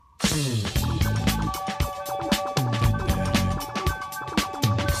And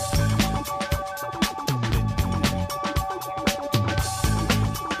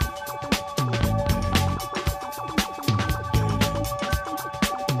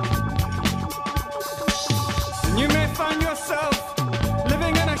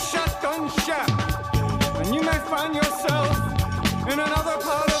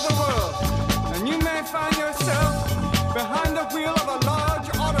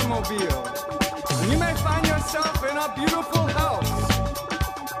you may find yourself in a beautiful house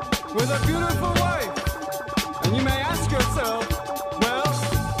with a beautiful wife. And you may ask yourself, well,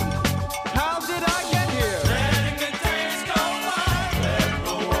 how did I get here? Letting the days go by, let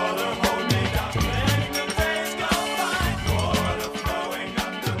the water hold me down. Letting the days go by, water flowing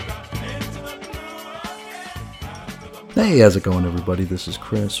underground into the blue again. Hey, how's it going, everybody? This is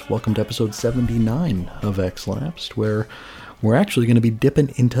Chris. Welcome to episode 79 of X-Lapsed, where we're actually going to be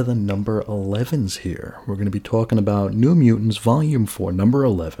dipping into the number 11s here. We're going to be talking about New Mutants Volume 4, number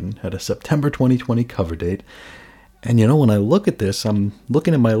 11, at a September 2020 cover date. And you know, when I look at this, I'm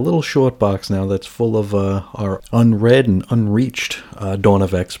looking at my little short box now that's full of our unread and unreached Dawn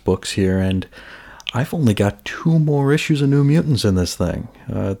of X books here, and I've only got 2 more issues of New Mutants in this thing.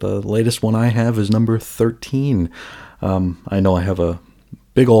 The latest one I have is number 13. I know I have a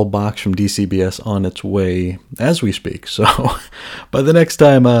big old box from DCBS on its way as we speak, so by the next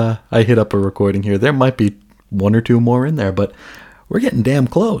time I hit up a recording here, there might be 1 or 2 more in there, but we're getting damn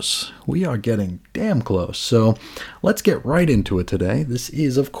close. We are getting damn close, so let's get right into it today. This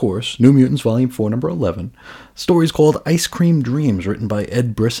is, of course, New Mutants Volume 4, number 11. The story's called Ice Cream Dreams, written by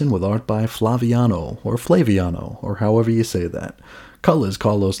Ed Brisson with art by Flaviano, or however you say that. Colors,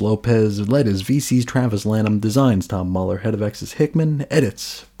 Carlos Lopez. Letters, VC's Travis Lanham. Designs, Tom Muller. Head of X's Hickman.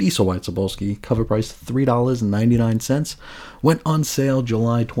 Edits, Bisa White-Sobolski. Cover price, $3.99. Went on sale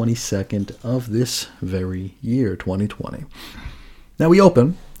July 22nd of this very year, 2020. Now we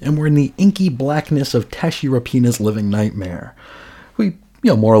open, and we're in the inky blackness of Tashi Rapina's living nightmare. We,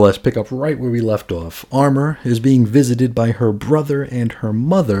 more or less pick up right where we left off. Armor is being visited by her brother and her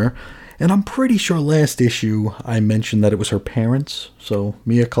mother, and I'm pretty sure last issue I mentioned that it was her parents, so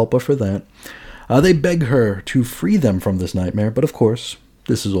mea culpa for that. They beg her to free them from this nightmare, but of course,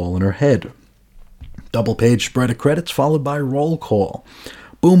 this is all in her head. Double-page spread of credits followed by roll call.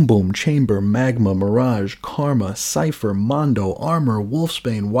 Boom Boom, Chamber, Magma, Mirage, Karma, Cypher, Mondo, Armor,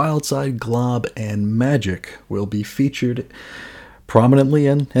 Wolfsbane, Wildside, Glob, and Magic will be featured prominently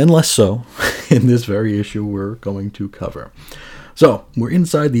and less so in this very issue we're going to cover. So, we're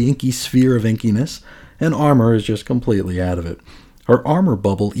inside the inky sphere of inkiness, and Armor is just completely out of it. Her armor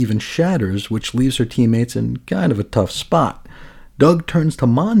bubble even shatters, which leaves her teammates in kind of a tough spot. Doug turns to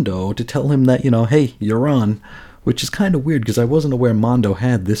Mondo to tell him that, hey, you're on, which is kind of weird because I wasn't aware Mondo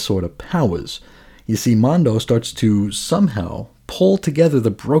had this sort of powers. You see, Mondo starts to somehow pull together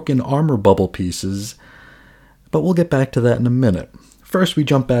the broken armor bubble pieces, but we'll get back to that in a minute. First, we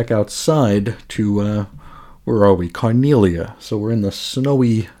jump back outside to, where are we? Carnelia. So we're in the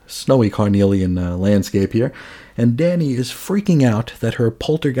snowy Carnelian landscape here, and Danny is freaking out that her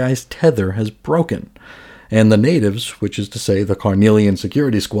poltergeist tether has broken. And the natives, which is to say the Carnelian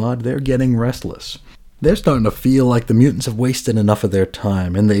security squad, they're getting restless. They're starting to feel like the mutants have wasted enough of their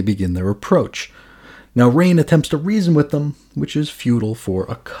time, and they begin their approach. Now, Rain attempts to reason with them, which is futile for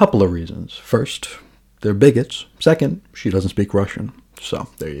a couple of reasons. First, they're bigots. Second, she doesn't speak Russian. So,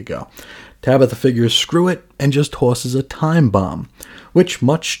 there you go. Tabitha figures screw it and just tosses a time bomb, which,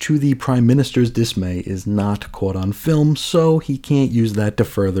 much to the Prime Minister's dismay, is not caught on film, so he can't use that to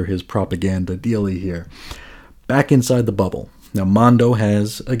further his propaganda dealy here. Back inside the bubble. Now, Mondo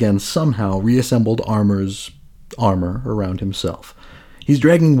has, again, somehow reassembled armor around himself. He's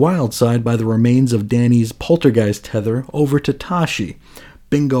dragging Wildside by the remains of Danny's poltergeist tether over to Tashi.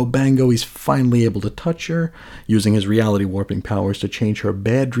 Bingo bango, he's finally able to touch her, using his reality warping powers to change her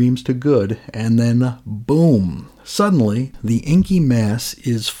bad dreams to good, and then boom! Suddenly, the inky mass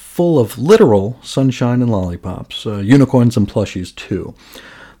is full of literal sunshine and lollipops, unicorns and plushies too.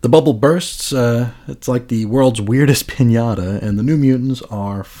 The bubble bursts, it's like the world's weirdest piñata, and the New Mutants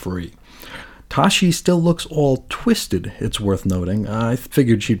are free. Tashi still looks all twisted, it's worth noting. I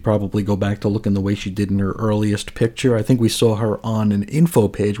figured she'd probably go back to looking the way she did in her earliest picture. I think we saw her on an info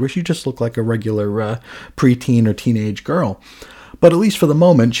page where she just looked like a regular preteen or teenage girl. But at least for the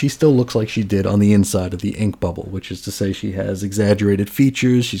moment, she still looks like she did on the inside of the ink bubble, which is to say she has exaggerated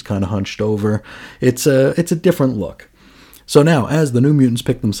features, she's kind of hunched over. It's a different look. So now, as the New Mutants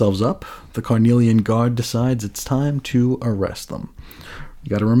pick themselves up, the Carnelian Guard decides it's time to arrest them. You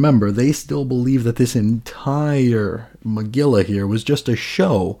got to remember, they still believe that this entire Megillah here was just a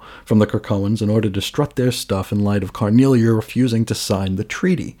show from the Krakoans in order to strut their stuff in light of Carnelia refusing to sign the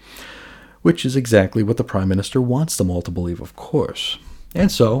treaty, which is exactly what the Prime Minister wants them all to believe, of course.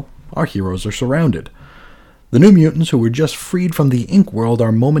 And so, our heroes are surrounded. The New Mutants who were just freed from the Ink world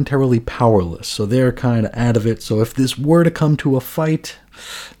are momentarily powerless, so they're kind of out of it, so if this were to come to a fight,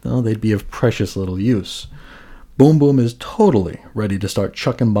 well, they'd be of precious little use. Boom Boom is totally ready to start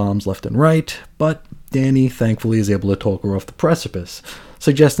chucking bombs left and right, but Danny thankfully is able to talk her off the precipice,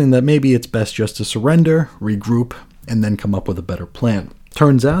 suggesting that maybe it's best just to surrender, regroup, and then come up with a better plan.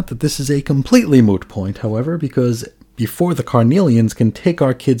 Turns out that this is a completely moot point, however, because before the Carnelians can take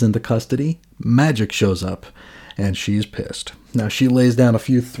our kids into custody, Magik shows up, and she's pissed. Now, she lays down a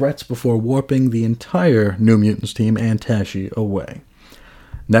few threats before warping the entire New Mutants team and Tashi away.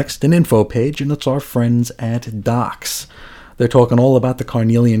 Next, an info page, and it's our friends at Docs. They're talking all about the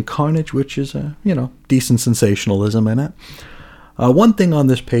Carnelian carnage, which is, decent sensationalism in it. One thing on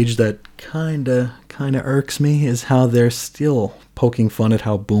this page that kinda irks me is how they're still poking fun at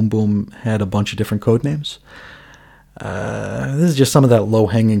how Boom Boom had a bunch of different codenames. This is just some of that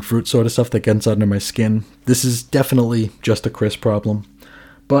low-hanging fruit sort of stuff that gets under my skin. This is definitely just a Chris problem.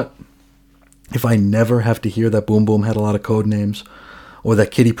 But if I never have to hear that Boom Boom had a lot of codenames, or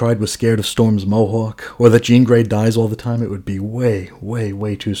that Kitty Pryde was scared of Storm's mohawk, or that Jean Grey dies all the time, it would be way, way,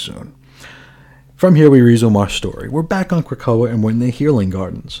 way too soon. From here we resume our story. We're back on Krakoa and we're in the Healing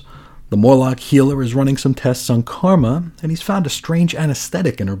Gardens. The Morlock healer is running some tests on Karma, and he's found a strange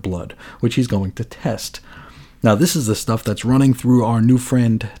anesthetic in her blood, which he's going to test. Now this is the stuff that's running through our new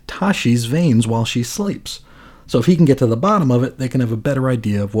friend Tashi's veins while she sleeps. So if he can get to the bottom of it, they can have a better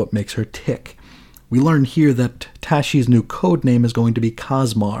idea of what makes her tick. We learn here that Tashi's new code name is going to be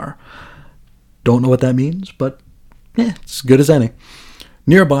Cosmar. Don't know what that means, but it's good as any.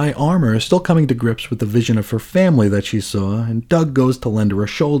 Nearby, Armor is still coming to grips with the vision of her family that she saw, and Doug goes to lend her a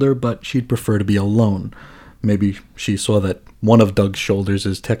shoulder, but she'd prefer to be alone. Maybe she saw that one of Doug's shoulders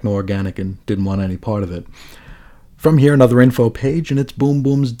is techno-organic and didn't want any part of it. From here, another info page, and it's Boom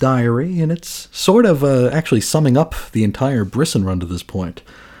Boom's diary, and it's sort of actually summing up the entire Brisson run to this point.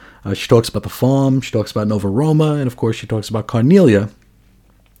 She talks about the farm, she talks about Nova Roma, and of course she talks about Carnelia.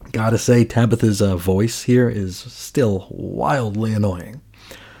 Gotta say, Tabitha's voice here is still wildly annoying.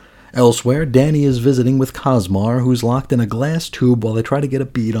 Elsewhere, Danny is visiting with Cosmar, who's locked in a glass tube while they try to get a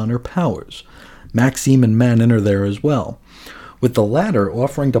bead on her powers. Maxime and Manon are there as well, with the latter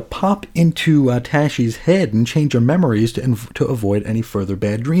offering to pop into Tashi's head and change her memories to avoid any further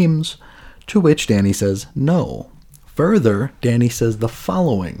bad dreams, to which Danny says no. Further, Danny says the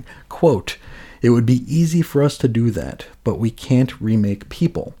following, quote, "It would be easy for us to do that, but we can't remake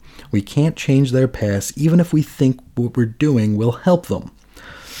people. We can't change their past, even if we think what we're doing will help them."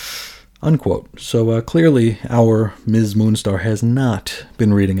 Unquote. So clearly our Ms. Moonstar has not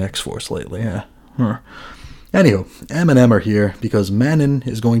been reading X-Force lately. Anywho, M and M are here because Manon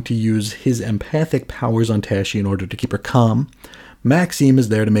is going to use his empathic powers on Tashi in order to keep her calm. Maxime is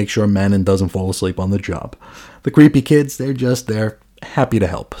there to make sure Manon doesn't fall asleep on the job. The creepy kids, they're happy to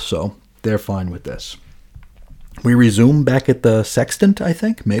help, so they're fine with this. We resume back at the Sextant, I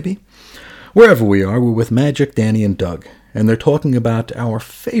think, maybe? Wherever we are, we're with Magik, Danny, and Doug, and they're talking about our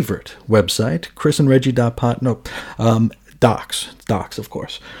favorite website, Docs, of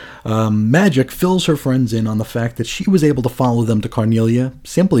course. Magik fills her friends in on the fact that she was able to follow them to Carnelia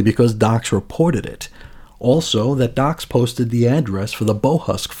simply because Docs reported it. Also, that Docs posted the address for the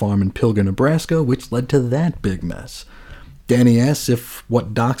Bohusk farm in Pilger, Nebraska, which led to that big mess. Danny asks if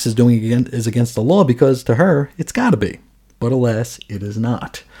what Docs is doing is against the law because, to her, it's gotta be. But alas, it is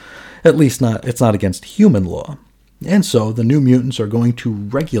not. At least it's not against human law. And so, the New Mutants are going to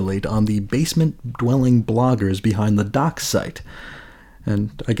regulate on the basement-dwelling bloggers behind the Docs site.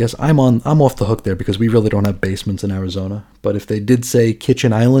 And I guess I'm off the hook there because we really don't have basements in Arizona. But if they did say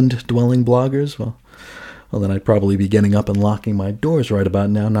Kitchen Island-dwelling bloggers, well, then I'd probably be getting up and locking my doors right about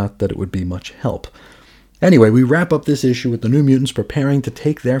now, not that it would be much help. Anyway, we wrap up this issue with the New Mutants preparing to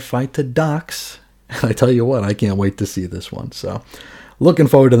take their fight to Docs. And I tell you what, I can't wait to see this one. So, looking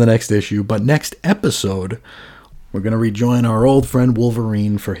forward to the next issue. But next episode, we're going to rejoin our old friend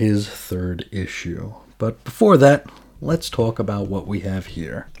Wolverine for his third issue. But before that, let's talk about what we have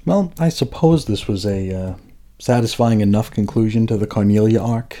here. Well, I suppose this was a satisfying enough conclusion to the Carnelia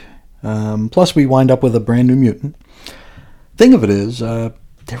arc. Plus, we wind up with a brand new mutant. Thing of it is,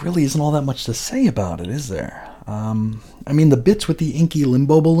 there really isn't all that much to say about it, is there? The bits with the inky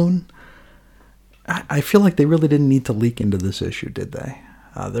limbo balloon, I feel like they really didn't need to leak into this issue, did they?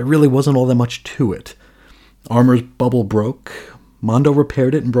 There really wasn't all that much to it. Armor's bubble broke. Mondo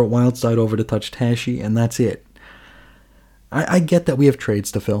repaired it and brought Wildside over to touch Tashi, and that's it. I get that we have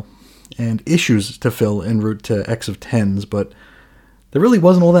trades to fill and issues to fill en route to X of Tens, but there really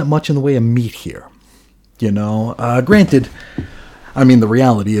wasn't all that much in the way of meat here. Granted, I mean, the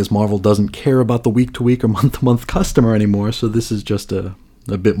reality is Marvel doesn't care about the week-to-week or month-to-month customer anymore, so this is just a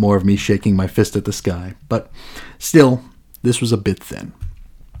bit more of me shaking my fist at the sky. But still, this was a bit thin.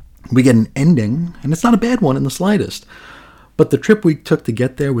 We get an ending, and it's not a bad one in the slightest. But the trip we took to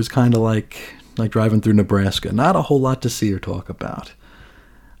get there was kind of like driving through Nebraska. Not a whole lot to see or talk about.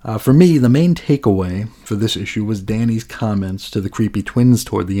 For me, the main takeaway for this issue was Danny's comments to the creepy twins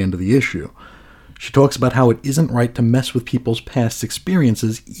toward the end of the issue. She talks about how it isn't right to mess with people's past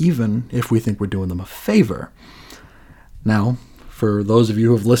experiences, even if we think we're doing them a favor. Now, for those of you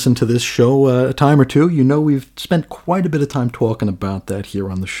who have listened to this show a time or two, you know we've spent quite a bit of time talking about that here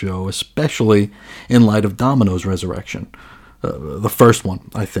on the show, especially in light of Domino's resurrection. The first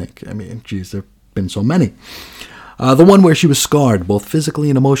one, I think. I mean, geez, there have been so many. The one where she was scarred, both physically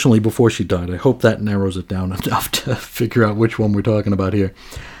and emotionally, before she died. I hope that narrows it down enough to figure out which one we're talking about here.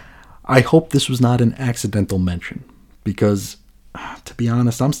 I hope this was not an accidental mention, because, to be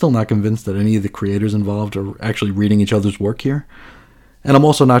honest, I'm still not convinced that any of the creators involved are actually reading each other's work here. And I'm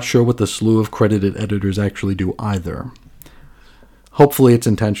also not sure what the slew of credited editors actually do either. Hopefully it's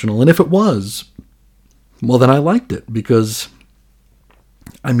intentional, and if it was, well, then I liked it, because,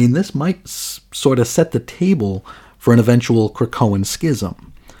 I mean, this might sort of set the table for an eventual Krakoan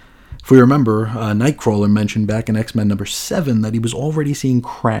schism. If we remember, Nightcrawler mentioned back in X-Men number 7 that he was already seeing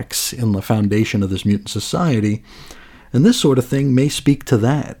cracks in the foundation of this mutant society, and this sort of thing may speak to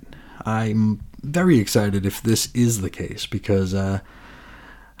that. I'm very excited if this is the case, because,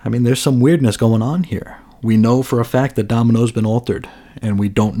 there's some weirdness going on here. We know for a fact that Domino's been altered, and we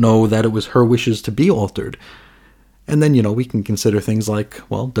don't know that it was her wishes to be altered. And then, we can consider things like,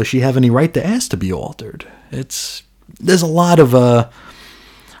 well, does she have any right to ask to be altered? There's a lot of,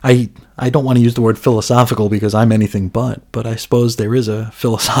 I don't want to use the word philosophical because I'm anything but I suppose there is a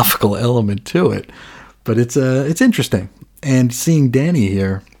philosophical element to it. But it's interesting. And seeing Danny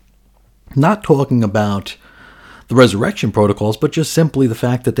here, not talking about the resurrection protocols, but just simply the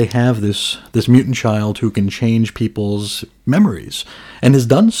fact that they have this mutant child who can change people's memories, and has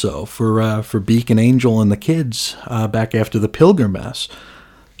done so for Beak and Angel and the kids back after the Pilgrim mess.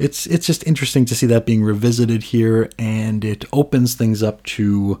 It's just interesting to see that being revisited here, and it opens things up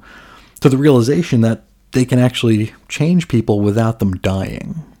to the realization that they can actually change people without them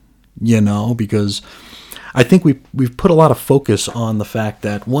dying. Because I think we've put a lot of focus on the fact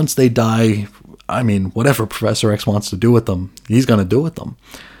that once they die, whatever Professor X wants to do with them, he's going to do with them.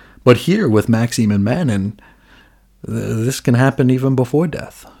 But here, with Maxime and Manon, this can happen even before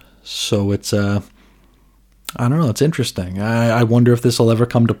death. So it's, I don't know, it's interesting. I wonder if this will ever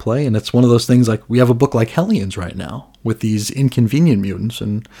come to play, and it's one of those things like, we have a book like Hellions right now, with these inconvenient mutants,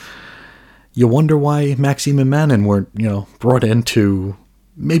 and you wonder why Maxime and Manon weren't, brought in to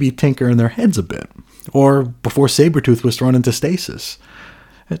maybe tinker in their heads a bit, or before Sabretooth was thrown into stasis.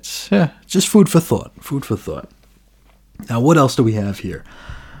 It's just food for thought. Now, what else do we have here?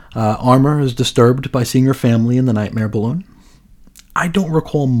 Armor is disturbed by seeing her family in the Nightmare Balloon. I don't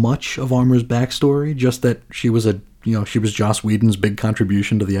recall much of Armor's backstory, just that she was Joss Whedon's big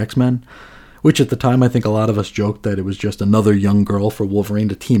contribution to the X-Men, which at the time I think a lot of us joked that it was just another young girl for Wolverine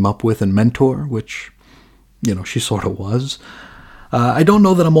to team up with and mentor, which, she sort of was. I don't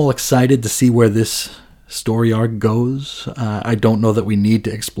know that I'm all excited to see where this story arc goes. I don't know that we need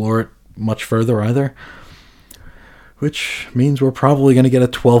to explore it much further either, which means we're probably going to get a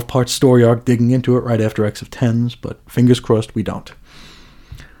 12-part story arc digging into it right after X of Tens, but fingers crossed we don't.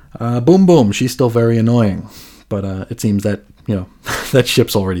 Boom Boom, she's still very annoying, but it seems that, that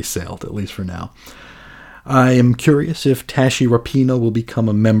ship's already sailed, at least for now. I am curious if Tashi Rapino will become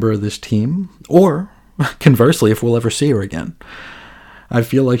a member of this team, or, conversely, if we'll ever see her again. I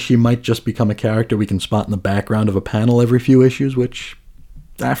feel like she might just become a character we can spot in the background of a panel every few issues, which,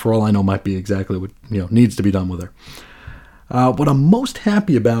 for all I know, might be exactly what needs to be done with her. What I'm most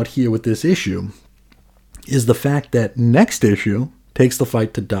happy about here with this issue is the fact that next issue takes the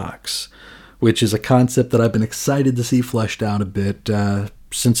fight to Dox, which is a concept that I've been excited to see fleshed out a bit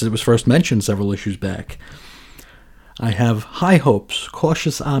since it was first mentioned several issues back. I have high hopes,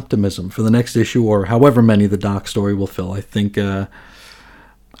 cautious optimism for the next issue, or however many the Dox story will fill. I think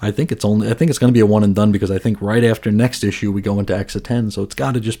it's going to be a one and done, because I think right after next issue we go into X of 10, so it's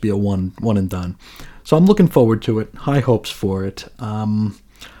got to just be a one and done. So I'm looking forward to it. High hopes for it.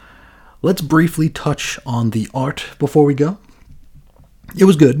 Let's briefly touch on the art before we go. It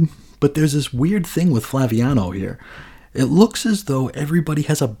was good, but there's this weird thing with Flaviano here, it looks as though everybody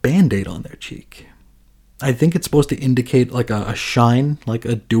has a Band-Aid on their cheek. I think it's supposed to indicate like a shine, like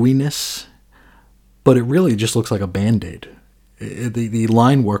a dewiness, but it really just looks like a Band-Aid. The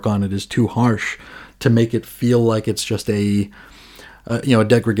line work on it is too harsh to make it feel like it's just a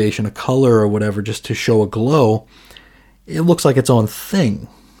degradation of color or whatever, just to show a glow. It looks like its own thing,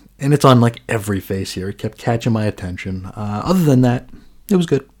 and it's on like every face here. It kept catching my attention. Other than that, it was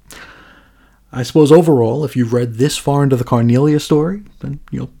good. I suppose overall, if you've read this far into the Carnelia story, then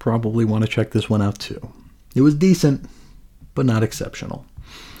you'll probably want to check this one out too. It was decent, but not exceptional.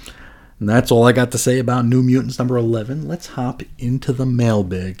 And that's all I got to say about New Mutants number 11. Let's hop into the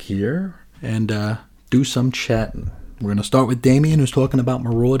mailbag here and do some chatting. We're going to start with Damien, who's talking about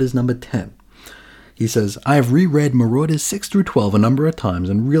Marauders number 10. He says, I have reread Marauders 6 through 12 a number of times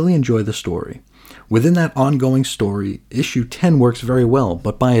and really enjoy the story. Within that ongoing story, issue 10 works very well,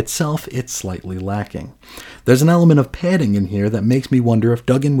 but by itself, it's slightly lacking. There's an element of padding in here that makes me wonder if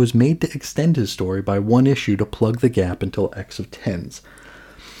Duggan was made to extend his story by one issue to plug the gap until X of 10s.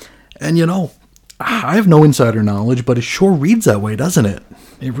 And I have no insider knowledge, but it sure reads that way, doesn't it?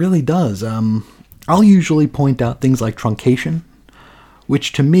 It really does. I'll usually point out things like truncation,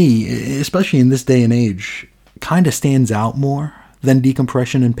 which to me, especially in this day and age, kind of stands out more than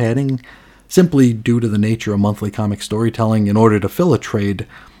decompression and padding, simply due to the nature of monthly comic storytelling. In order to fill a trade,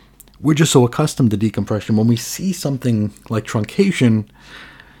 we're just so accustomed to decompression. When we see something like truncation,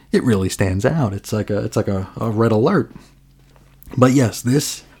 it really stands out. It's like a red alert. But yes,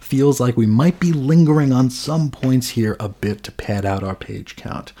 this feels like we might be lingering on some points here a bit to pad out our page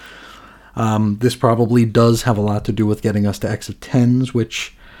count. This probably does have a lot to do with getting us to X of 10s,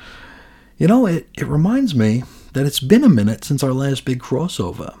 which, it reminds me that it's been a minute since our last big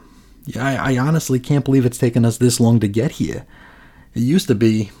crossover. I honestly can't believe it's taken us this long to get here. It used to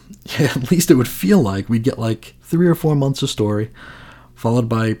be, at least it would feel like, we'd get like 3 or 4 months of story, followed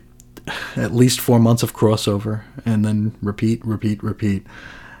by at least 4 months of crossover, and then repeat.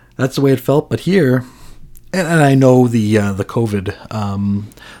 That's the way it felt, but here, and I know the COVID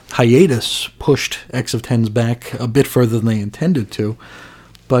hiatus pushed X of 10s back a bit further than they intended to,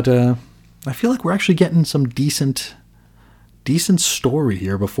 but I feel like we're actually getting some decent story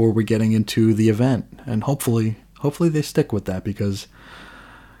here before we're getting into the event, and hopefully they stick with that, because,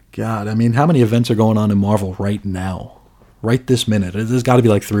 God, I mean, how many events are going on in Marvel right now? Right this minute? There's got to be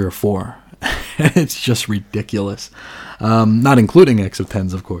like 3 or 4. It's just ridiculous. Not including X of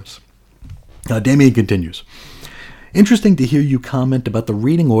 10s, of course. Damien continues. Interesting to hear you comment about the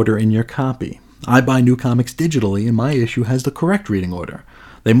reading order in your copy. I buy new comics digitally, and my issue has the correct reading order.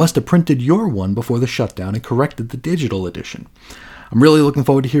 They must have printed your one before the shutdown and corrected the digital edition. I'm really looking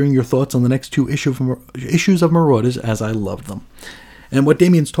forward to hearing your thoughts on the next 2 issues of Marauders, as I love them. And what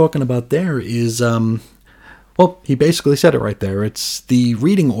Damien's talking about there is, he basically said it right there. It's the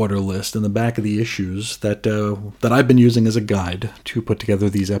reading order list in the back of the issues that I've been using as a guide to put together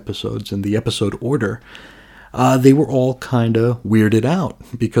these episodes. And the episode order, they were all kind of weirded out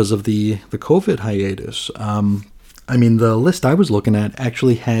because of the COVID hiatus. The list I was looking at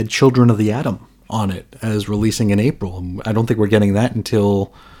actually had Children of the Atom on it as releasing in April. I don't think we're getting that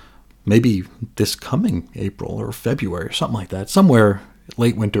until maybe this coming April or February or something like that. Somewhere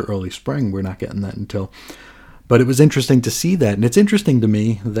late winter, early spring, we're not getting that until. But it was interesting to see that, and it's interesting to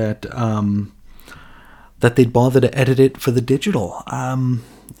me that that they'd bother to edit it for the digital.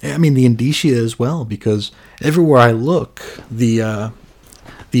 The indicia as well, because everywhere I look, the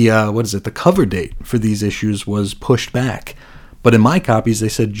cover date for these issues was pushed back. But in my copies, they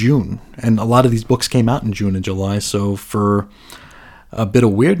said June, and a lot of these books came out in June and July, so for a bit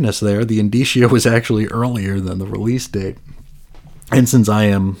of weirdness there, the indicia was actually earlier than the release date. And since I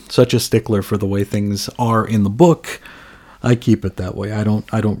am such a stickler for the way things are in the book, I keep it that way. I don't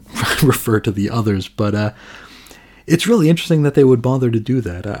refer to the others, but it's really interesting that they would bother to do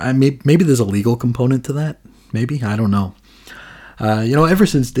that. Maybe there's a legal component to that. Maybe, I don't know. Ever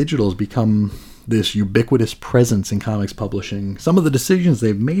since digital's become this ubiquitous presence in comics publishing, some of the decisions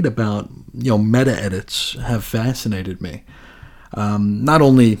they've made about meta edits have fascinated me. Not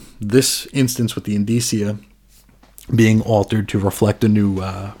only this instance with the indicia being altered to reflect a new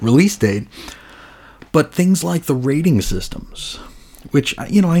release date, but things like the rating systems, which,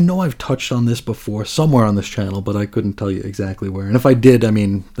 I know I've touched on this before somewhere on this channel, but I couldn't tell you exactly where. And if I did,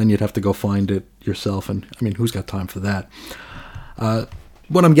 then you'd have to go find it yourself, and who's got time for that?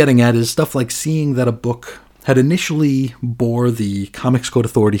 What I'm getting at is stuff like seeing that a book had initially bore the Comics Code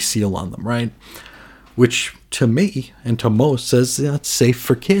Authority seal on them, right? Which, to me, and to most, says it's safe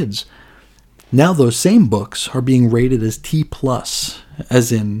for kids. Now those same books are being rated as T+,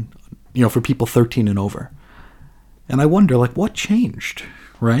 as in, for people 13 and over. And I wonder, like, what changed,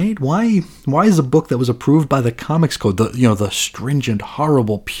 right? Why is a book that was approved by the Comics Code, the stringent,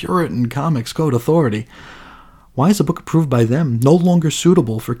 horrible, Puritan Comics Code Authority, why is a book approved by them no longer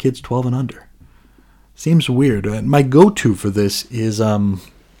suitable for kids 12 and under? Seems weird. My go-to for this is, I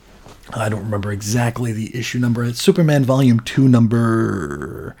don't remember exactly the issue number. It's Superman Volume 2,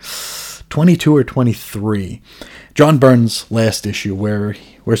 number 22 or 23. John Byrne's last issue, where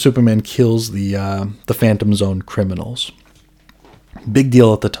Superman kills the Phantom Zone criminals. Big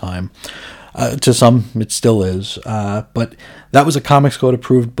deal at the time. To some, it still is. But that was a Comics Code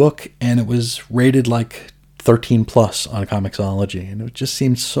approved book, and it was rated like 13 plus on Comixology, and it just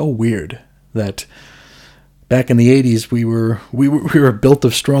seemed so weird that back in the 80s we were built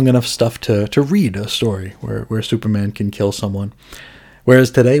of strong enough stuff to read a story where Superman can kill someone, whereas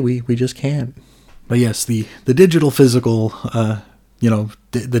today we just can't. But yes, the digital physical,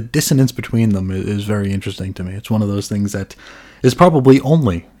 the dissonance between them is very interesting to me. It's one of those things that is probably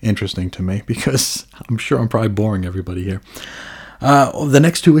only interesting to me, because I'm sure I'm probably boring everybody here. The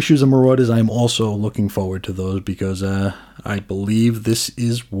next two issues of Marauders, I'm also looking forward to those, because I believe this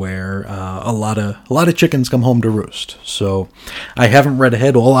is where a lot of chickens come home to roost. So I haven't read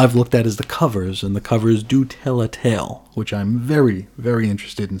ahead. All I've looked at is the covers, and the covers do tell a tale, which I'm very, very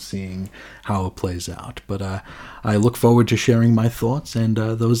interested in seeing how it plays out. But I look forward to sharing my thoughts and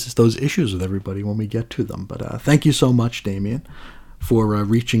those issues with everybody when we get to them. But thank you so much, Damien, for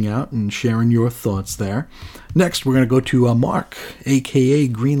reaching out and sharing your thoughts there. Next, we're going to go to Mark, a.k.a.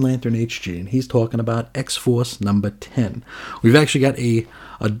 Green Lantern HG, and he's talking about X-Force number 10. We've actually got a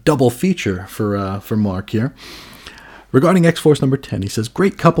double feature for Mark here. Regarding X-Force number 10, he says,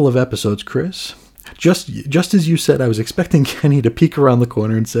 "Great couple of episodes, Chris. Just as you said, I was expecting Kenny to peek around the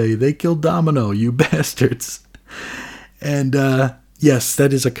corner and say, 'They killed Domino, you bastards.'" And yes,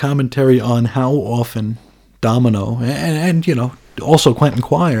 that is a commentary on how often Domino and also Quentin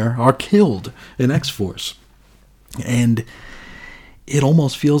Quire are killed in X-Force. And it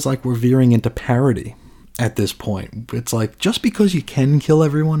almost feels like we're veering into parody at this point. It's like, just because you can kill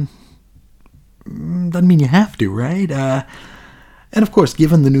everyone doesn't mean you have to, right? And of course,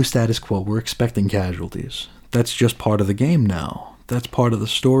 given the new status quo, we're expecting casualties. That's just part of the game now. That's part of the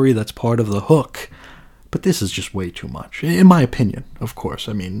story. That's part of the hook. But this is just way too much, in my opinion, of course.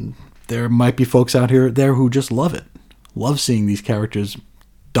 I mean, there might be folks out there who just love it. Love seeing these characters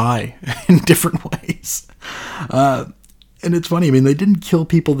die in different ways. And it's funny, I mean, they didn't kill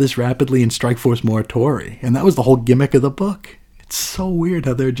people this rapidly in Strikeforce Morituri, and that was the whole gimmick of the book. It's so weird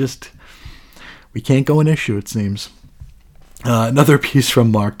how they're just... We can't go an issue, it seems. Another piece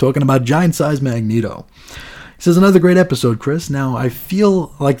from Mark, talking about giant-sized Magneto. He says, "Another great episode, Chris. Now, I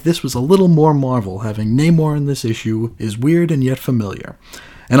feel like this was a little more Marvel. Having Namor in this issue is weird and yet familiar.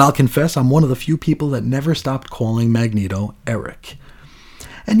 And I'll confess, I'm one of the few people that never stopped calling Magneto Eric."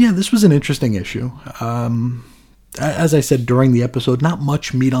 And yeah, this was an interesting issue. As I said during the episode, not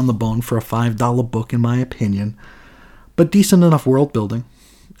much meat on the bone for a $5 book, in my opinion, but decent enough world building.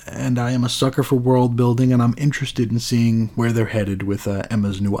 And I am a sucker for world building, and I'm interested in seeing where they're headed with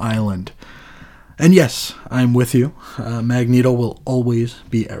Emma's New Island. And yes, I'm with you. Magneto will always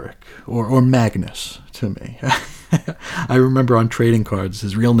be Eric, or Magnus to me. I remember on trading cards,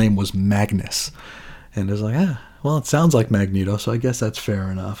 his real name was Magnus. And I was like, well, it sounds like Magneto, so I guess that's fair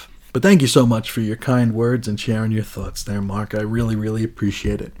enough. But thank you so much for your kind words and sharing your thoughts there, Mark. I really, really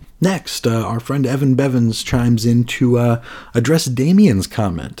appreciate it. Next, our friend Evan Bevins chimes in to address Damien's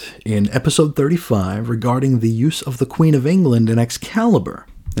comment in episode 35 regarding the use of the Queen of England in Excalibur.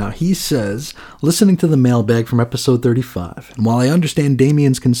 Now, he says, listening to the mailbag from episode 35, and while I understand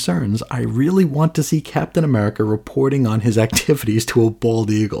Damien's concerns, I really want to see Captain America reporting on his activities to a bald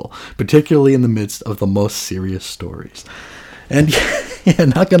eagle, particularly in the midst of the most serious stories. And yeah,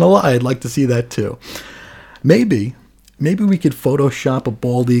 not gonna lie, I'd like to see that too. Maybe we could Photoshop a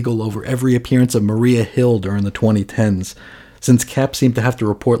bald eagle over every appearance of Maria Hill during the 2010s, since Cap seemed to have to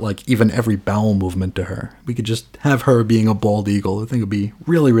report like even every bowel movement to her. We could just have her being a bald eagle. I think it would be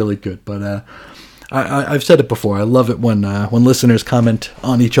really, really good. But I've said it before. I love it when listeners comment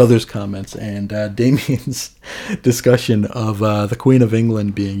on each other's comments. And Damien's discussion of the Queen of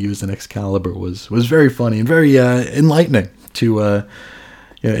England being used in Excalibur was very funny and very enlightening to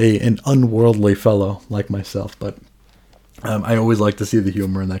an unworldly fellow like myself. But I always like to see the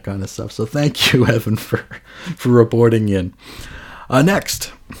humor and that kind of stuff. So thank you, Evan, for reporting in.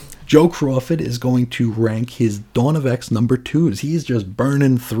 Next, Joe Crawford is going to rank his Dawn of X number 2s. He's just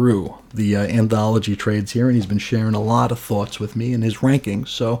burning through the anthology trades here, and he's been sharing a lot of thoughts with me in his rankings.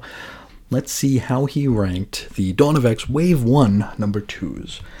 So let's see how he ranked the Dawn of X Wave 1 number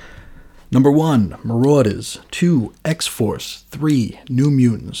 2s. Number 1, Marauders. 2, X-Force. 3, New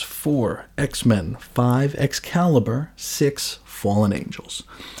Mutants. 4, X-Men. 5, Excalibur. 6, Fallen Angels.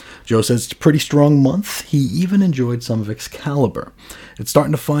 Joe says it's a pretty strong month. He even enjoyed some of Excalibur. It's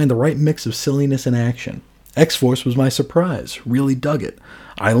starting to find the right mix of silliness and action. X-Force was my surprise. Really dug it.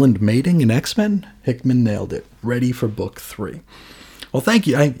 Island Mating and X-Men? Hickman nailed it. Ready for book 3. Well, thank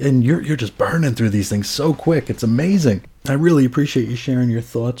you. And you're just burning through these things so quick. It's amazing. I really appreciate you sharing your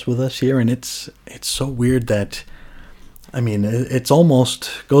thoughts with us here. And it's so weird that, I mean, it's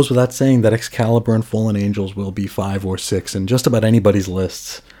almost goes without saying that Excalibur and Fallen Angels will be 5 or 6 in just about anybody's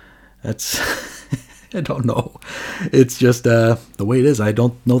lists. That's, I don't know. It's just the way it is. I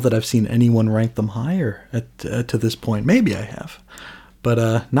don't know that I've seen anyone rank them higher to this point. Maybe I have.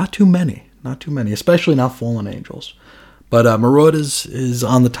 But not too many. Not too many, especially not Fallen Angels. But Marauders is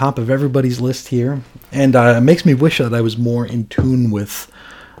on the top of everybody's list here, and it makes me wish that I was more in tune with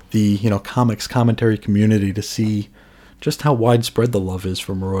the comics commentary community to see just how widespread the love is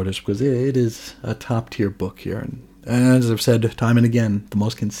for Marauders, because it is a top tier book here, and as I've said time and again, the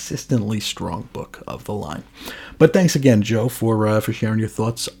most consistently strong book of the line. But thanks again, Joe, for sharing your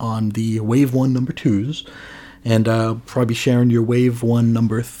thoughts on the Wave 1 number 2s, and probably sharing your Wave 1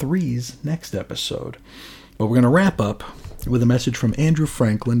 number 3s next episode. But we're going to wrap up with a message from Andrew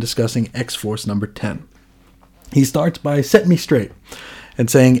Franklin discussing X-Force number 10. He starts by setting me straight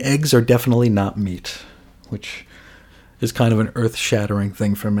and saying eggs are definitely not meat, which is kind of an earth-shattering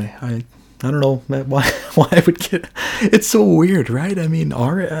thing for me. I don't know why I would get. It's so weird, right? I mean,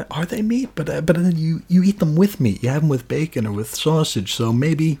 are they meat? But then you eat them with meat. You have them with bacon or with sausage. So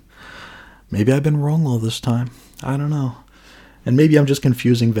maybe I've been wrong all this time. I don't know. And maybe I'm just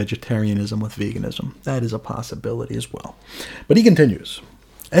confusing vegetarianism with veganism. That is a possibility as well. But he continues.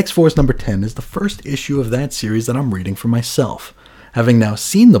 X-Force number 10 is the first issue of that series that I'm reading for myself. Having now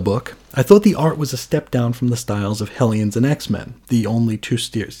seen the book, I thought the art was a step down from the styles of Hellions and X-Men, the only two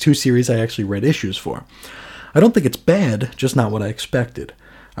series I actually read issues for. I don't think it's bad, just not what I expected.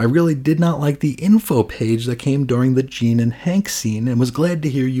 I really did not like the info page that came during the Jean and Hank scene, and was glad to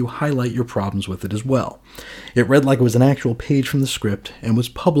hear you highlight your problems with it as well. It read like it was an actual page from the script, and was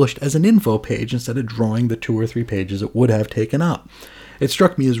published as an info page instead of drawing the 2 or 3 pages it would have taken up. It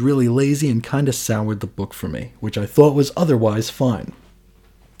struck me as really lazy and kind of soured the book for me, which I thought was otherwise fine.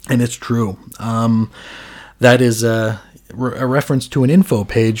 And it's true. That is a reference to an info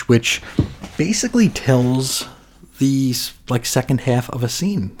page, which basically tells the second half of a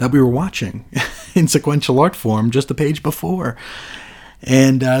scene that we were watching in sequential art form just the page before.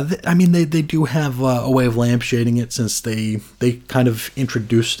 And they do have a way of lampshading it, since they kind of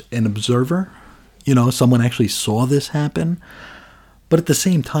introduced an observer. Someone actually saw this happen. But at the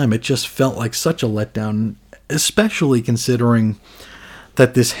same time, it just felt like such a letdown, especially considering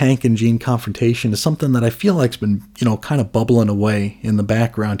that this Hank and Jean confrontation is something that I feel like's been, kind of bubbling away in the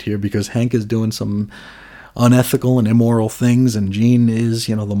background here, because Hank is doing some unethical and immoral things, and Jean is,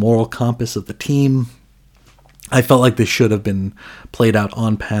 the moral compass of the team. I felt like this should have been played out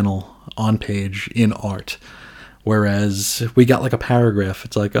on panel, on page, in art. Whereas we got like a paragraph.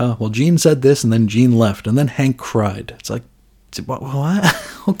 It's like, oh, well, Jean said this, and then Jean left, and then Hank cried. It's like,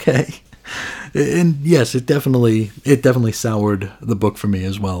 what? Okay. And yes, it definitely soured the book for me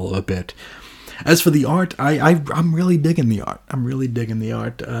as well a bit. As for the art, I'm really digging the art.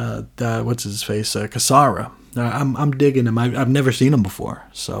 What's his face? Cassara. I'm digging him. I've never seen him before,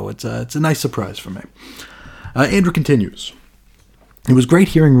 so it's a nice surprise for me. Andrew continues. It was great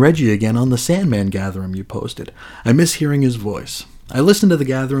hearing Reggie again on the Sandman Gatherum you posted. I miss hearing his voice. I listened to the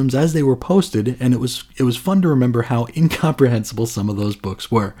Gatherums as they were posted, and it was fun to remember how incomprehensible some of those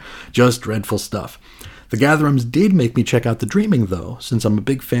books were. Just dreadful stuff. The Gatherums did make me check out The Dreaming, though, since I'm a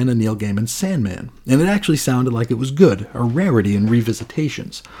big fan of Neil Gaiman's Sandman, and it actually sounded like it was good, a rarity in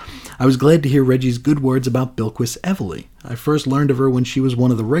revisitations. I was glad to hear Reggie's good words about Bilquis Evely. I first learned of her when she was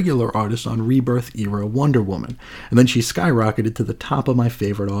one of the regular artists on Rebirth-era Wonder Woman, and then she skyrocketed to the top of my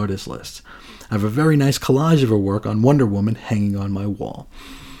favorite artist lists. I have a very nice collage of her work on Wonder Woman hanging on my wall.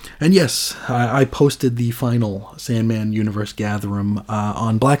 And yes, I posted the final Sandman Universe Gatherum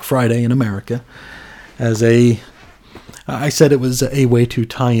on Black Friday in America, I said it was a way to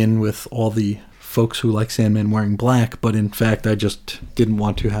tie in with all the folks who like Sandman wearing black, but in fact I just didn't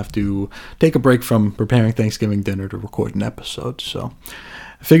want to have to take a break from preparing Thanksgiving dinner to record an episode, so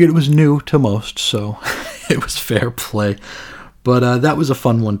I figured it was new to most, so it was fair play. But that was a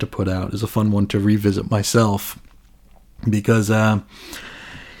fun one to put out. It was a fun one to revisit myself, because, like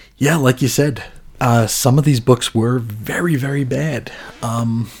you said, some of these books were very, very bad.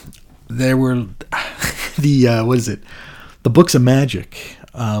 There were the Books of Magic,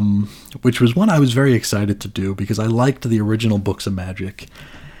 which was one I was very excited to do because I liked the original Books of Magic.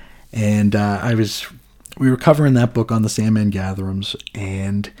 And we were covering that book on the Sandman Gatherums,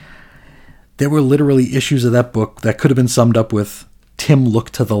 and there were literally issues of that book that could have been summed up with Tim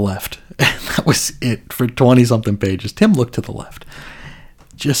looked to the left. And that was it for 20-something pages. Tim looked to the left.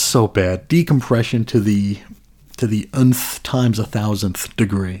 Just so bad. Decompression to the nth times 1,000th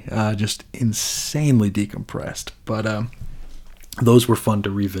degree. Just insanely decompressed. But those were fun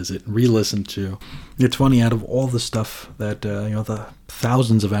to revisit and re-listen to. It's funny, out of all the stuff that, the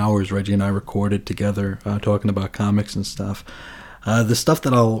thousands of hours Reggie and I recorded together talking about comics and stuff, the stuff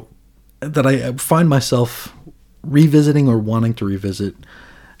that I find myself revisiting or wanting to revisit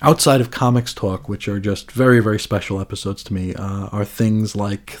outside of Comics Talk, which are just very, very special episodes to me, are things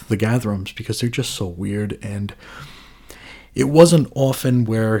like The Gatherums, because they're just so weird. And it wasn't often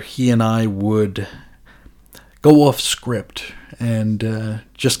where he and I would go off script and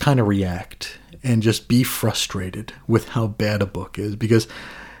just kind of react and just be frustrated with how bad a book is. Because,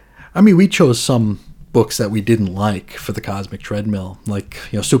 we chose some books that we didn't like for the Cosmic Treadmill. Like,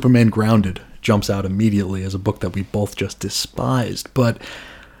 Superman Grounded jumps out immediately as a book that we both just despised. But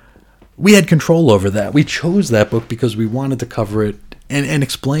we had control over that. We chose that book because we wanted to cover it and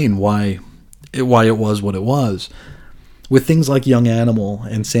explain why it was what it was. With things like Young Animal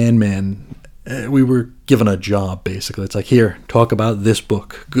and Sandman, we were given a job, basically. It's like, here, talk about this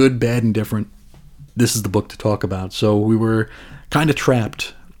book. Good, bad, and different. This is the book to talk about. So we were kind of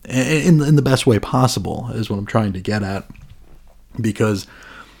trapped in the best way possible, is what I'm trying to get at. Because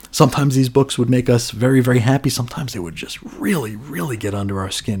sometimes these books would make us very, very happy. Sometimes they would just really, really get under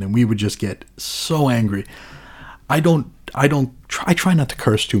our skin, and we would just get so angry. I try not to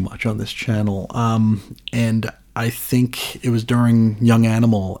curse too much on this channel. And I think it was during Young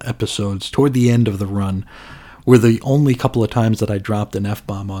Animal episodes, toward the end of the run, were the only couple of times that I dropped an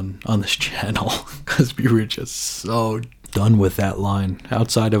F-bomb on this channel, because we were just so done with that line.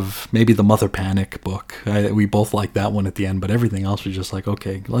 Outside of maybe the Mother Panic book, we both liked that one at the end, but everything else was just like,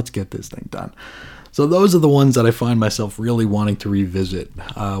 okay, let's get this thing done. So those are the ones that I find myself really wanting to revisit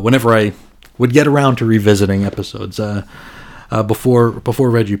whenever I would get around to revisiting episodes. Before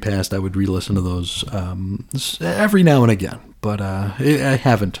Reggie passed, I would re-listen to those every now and again, but I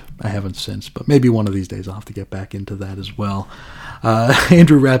haven't since. But maybe one of these days I'll have to get back into that as well.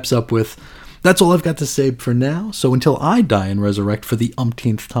 Andrew wraps up with, "That's all I've got to say for now. So until I die and resurrect for the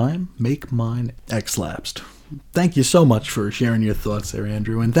umpteenth time, make mine X-lapsed." Thank you so much for sharing your thoughts there,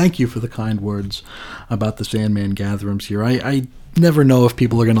 Andrew, and thank you for the kind words about the Sandman Gatherums here. I never know if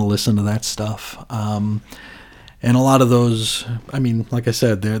people are going to listen to that stuff. And a lot of those, like I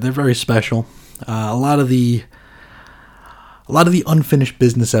said, they're very special. A lot of the unfinished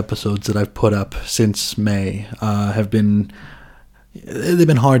business episodes that I've put up since May they've been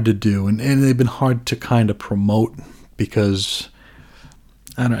hard to do, and they've been hard to kind of promote because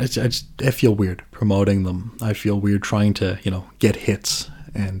I don't know. I feel weird promoting them. I feel weird trying to get hits,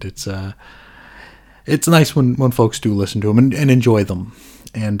 and it's nice when folks do listen to them and enjoy them,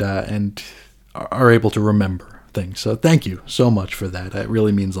 and are able to remember things. So thank you so much for that. It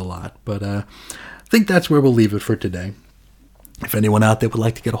really means a lot. But I think that's where we'll leave it for today. If anyone out there would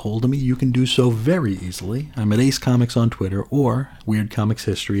like to get a hold of me, you can do so very easily. I'm at Ace Comics on Twitter or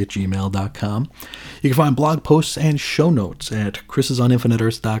weirdcomicshistory@gmail.com. You can find blog posts and show notes at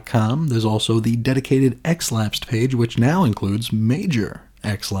chrisisoninfiniteearths.com. There's also the dedicated X-Lapsed page, which now includes Major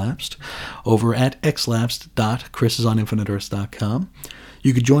X-Lapsed, over at xlapsed.chrisisoninfiniteearths.com.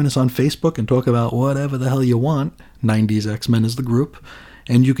 You could join us on Facebook and talk about whatever the hell you want. 90s X-Men is the group.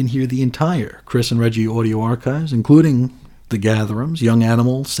 And you can hear the entire Chris and Reggie audio archives, including The Gatherums, Young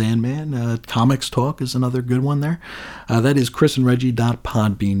Animal, Sandman, Comics Talk is another good one there. That is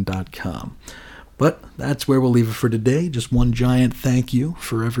chrisandreggie.podbean.com. But that's where we'll leave it for today. Just one giant thank you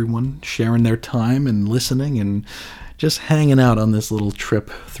for everyone sharing their time and listening and just hanging out on this little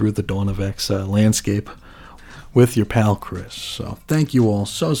trip through the Dawn of X landscape with your pal Chris. So thank you all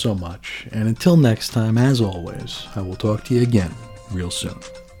so much. And until next time, as always, I will talk to you again real soon.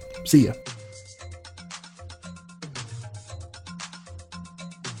 See ya.